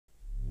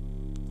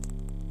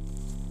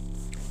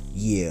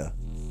Yeah,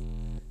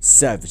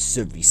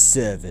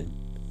 Savage77.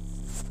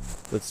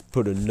 Let's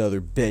put another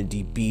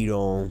bendy beat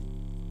on.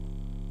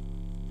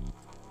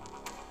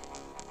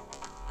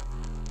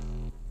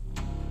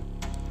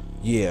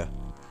 Yeah,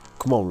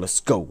 come on, let's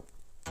go.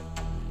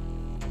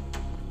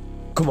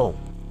 Come on.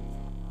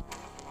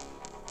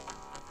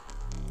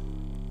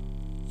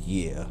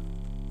 Yeah,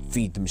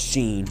 feed the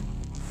machine.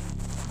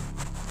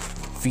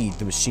 Feed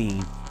the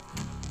machine.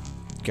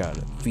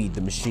 Gotta feed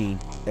the machine.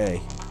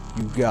 Hey,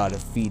 you gotta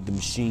feed the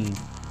machine.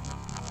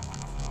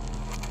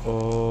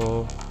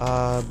 Oh,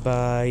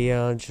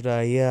 abayan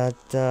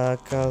trayata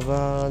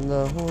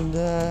kavana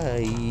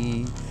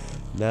hondai.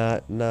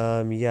 Nat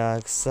nam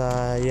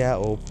yaksaya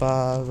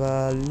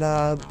opava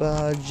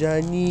laba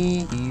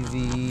janivi.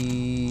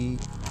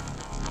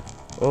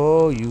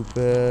 Oh, you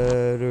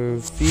better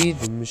feed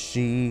the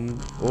machine,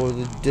 or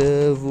the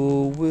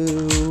devil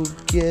will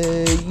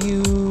get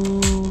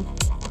you.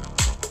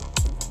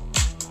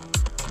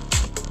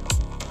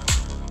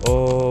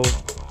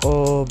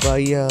 Oh,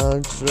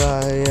 bayan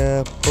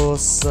traya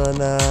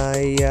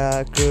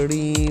posanaya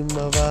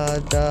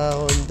karimavada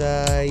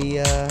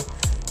ondaya.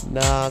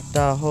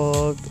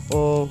 Natahot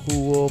o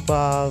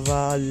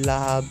huobava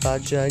laba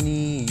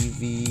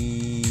janivi.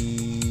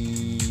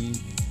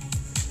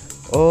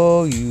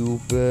 Oh, you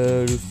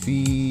better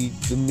feed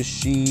the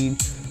machine,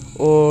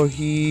 or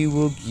he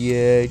will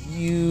get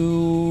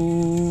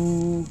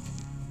you.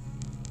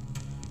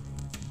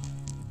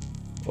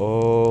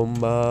 Oh,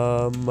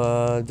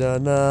 mama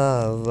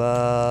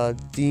danava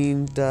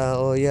tinta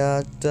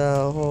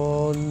oyata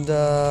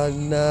honda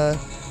na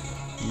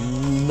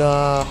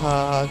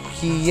nahakiala.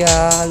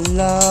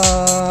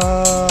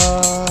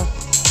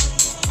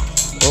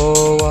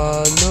 Oh,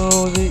 I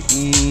know the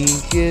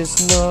ink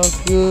is not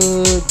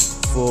good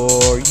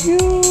for you.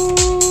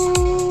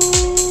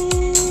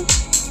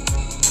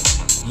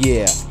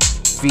 Yeah,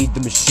 feed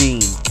the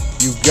machine.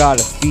 You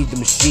gotta feed the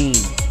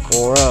machine,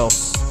 or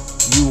else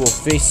you will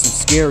face some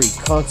scary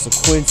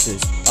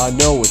consequences. I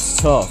know it's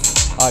tough,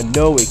 I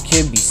know it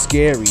can be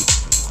scary,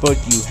 but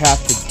you have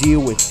to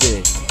deal with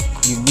it.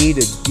 You need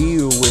to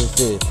deal with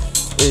it.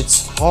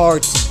 It's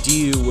hard to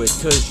deal with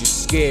cause you're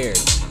scared.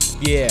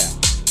 Yeah,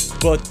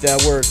 but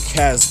that work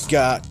has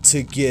got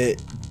to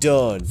get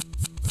done.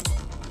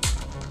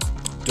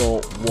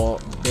 Don't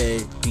want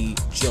baby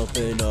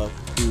jumping up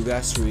through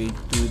that screen,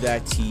 through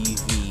that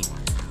TV.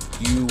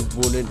 You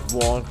wouldn't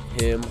want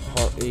him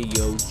haunting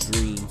your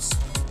dreams.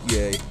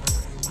 Yeah,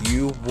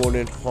 you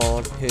wouldn't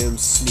want him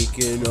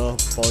sneaking up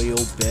on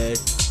your bed.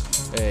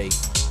 Hey,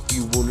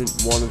 you wouldn't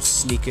want him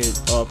sneaking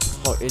up,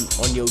 hunting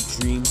on your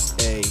dreams.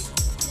 Hey,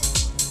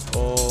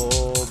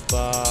 oh,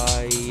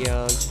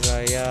 bayan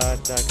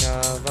trayata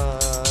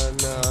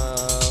kavana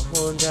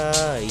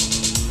hondai.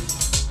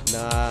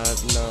 Nat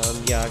nam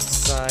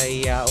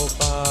yaksaya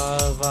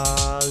opava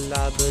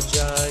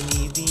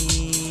labajanivi.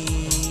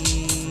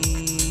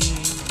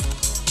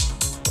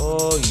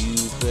 Oh, you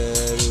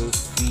better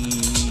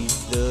feed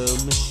the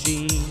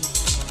machine,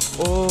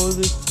 or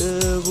the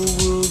devil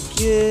will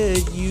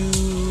get you.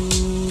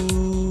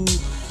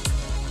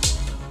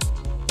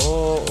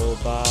 Oh,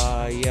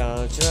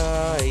 bayan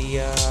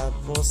traya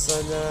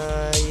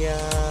posanaya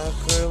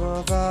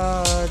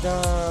kurmavada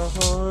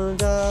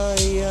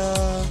hondaya.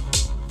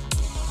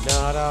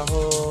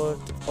 Narahot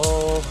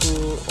ohu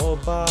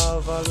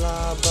obava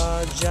laba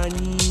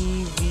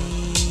janivi.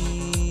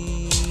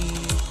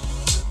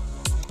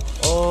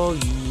 Oh,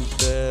 you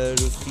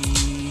better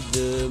feed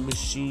the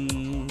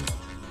machine,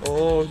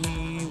 or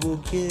he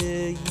will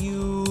get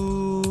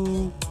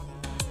you.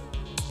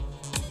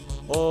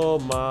 Oh,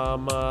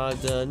 mama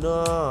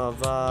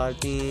danava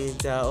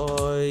tinta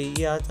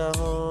oyata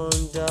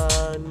honda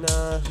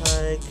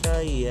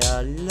nahakayala.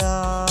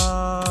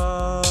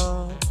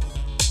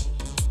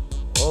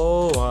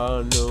 Oh,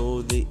 I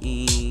know the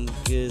ink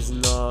is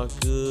not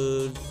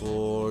good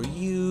for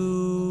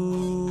you.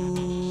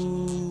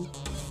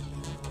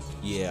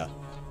 Yeah,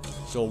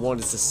 don't want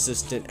his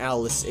assistant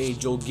Alice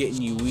Angel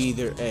getting you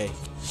either. Hey,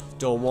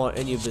 don't want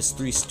any of his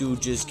three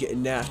stooges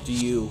getting after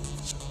you,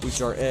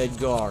 which are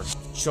Edgar,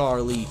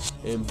 Charlie,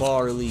 and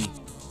Barley.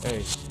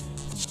 Hey,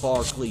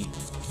 Barkley.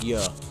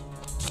 Yeah,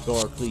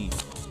 Barkley.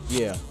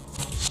 Yeah,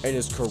 and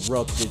his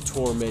corrupted,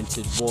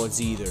 tormented ones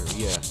either.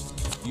 Yeah.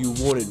 You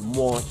wouldn't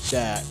want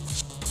that.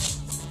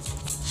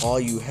 All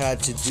you had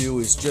to do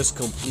is just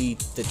complete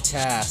the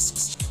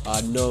tasks.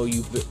 I know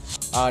you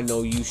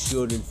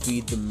shouldn't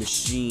feed the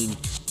machine.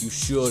 You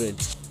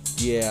shouldn't.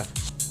 Yeah.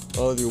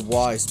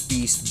 Otherwise,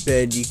 Beast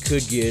Bendy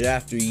could get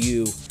after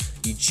you.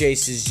 He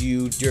chases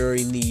you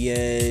during the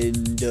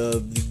end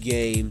of the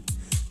game.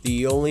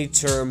 The only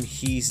term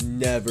he's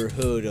never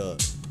heard of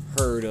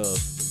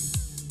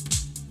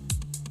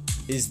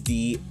is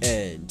the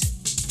end.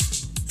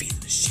 Feed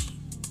the machine.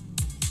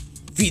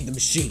 Feed the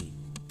machine.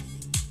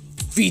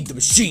 Feed the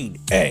machine,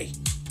 ay.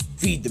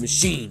 Feed the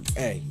machine,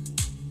 ay.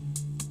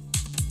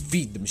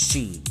 Feed the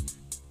machine.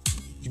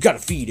 You gotta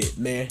feed it,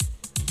 man.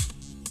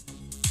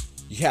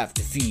 You have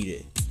to feed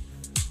it.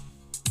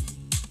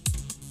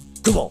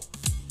 Come on.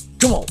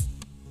 Come on.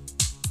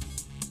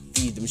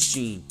 feed the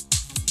machine.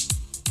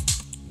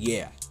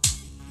 Yeah.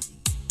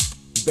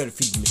 You better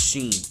feed the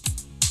machine.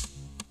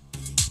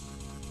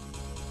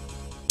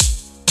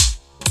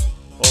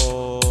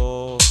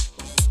 Oh,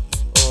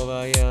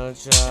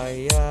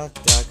 obayachaya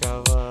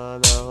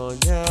takawana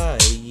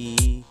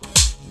honjai.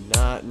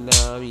 Not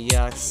nam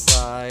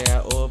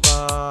yaksaya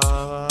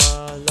oba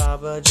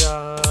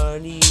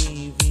labajani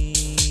vi.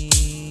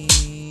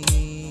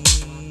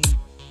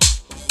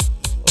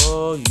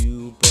 Oh,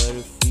 you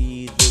better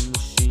feed the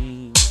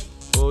machine,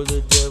 or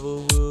the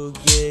devil will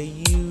get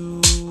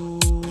you.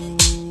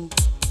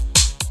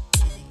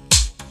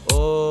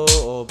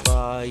 Oh,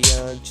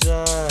 obayachaya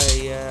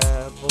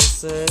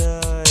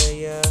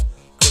poseraya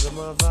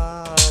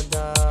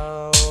kuramavada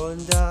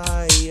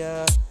ondaya.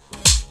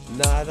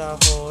 Nada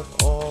hot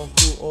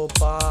oku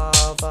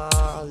obava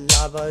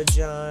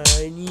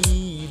labajani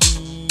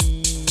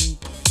vi.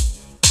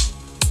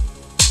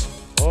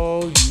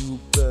 Oh, you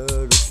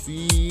better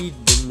feed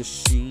the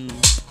machine,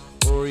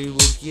 or he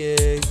will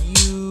get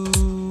you.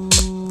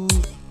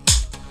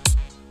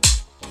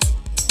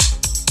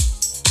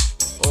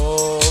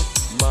 Oh,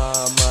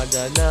 mama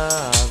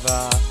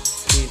danava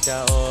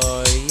kita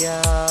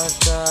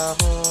oyata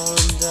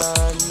honda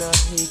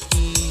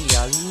nahiki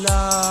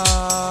Allah.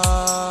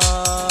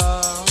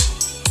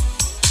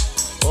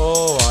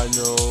 Oh, I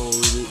know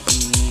the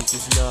eat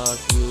is not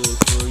good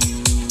for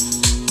you.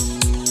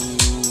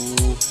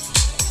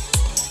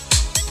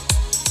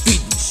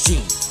 Feed the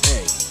machine,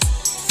 hey.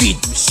 Feed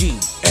the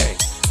machine, hey.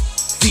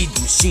 Feed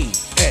the machine,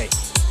 hey.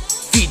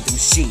 Feed the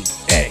machine,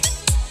 hey.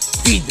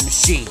 Feed the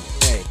machine,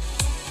 hey.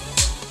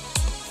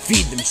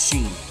 Feed the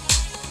machine.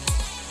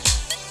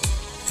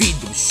 Feed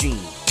the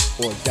machine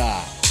or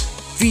die.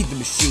 Feed the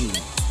machine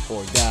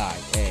or die,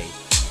 hey.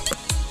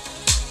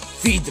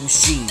 Feed the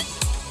machine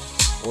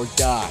or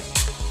die.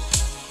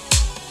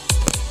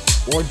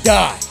 Or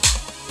die.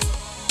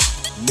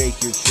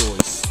 Make your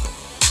choice.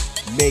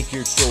 Make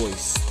your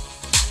choice.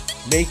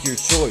 Make your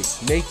choice.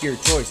 Make your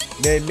choice.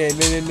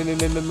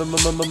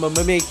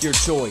 Make your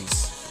choice.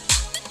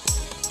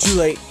 Too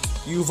late.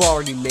 You've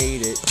already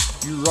made it.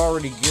 You're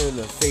already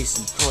gonna face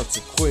some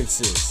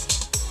consequences.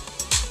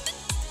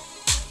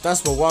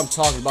 That's what I'm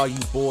talking about, you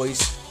boys.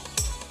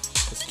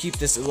 Let's keep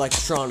this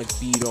electronic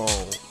beat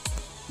on.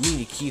 We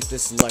need to keep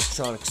this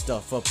electronic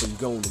stuff up and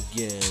going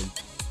again.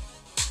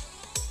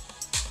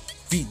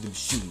 Feed the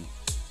machine.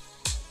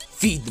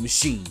 Feed the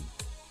machine.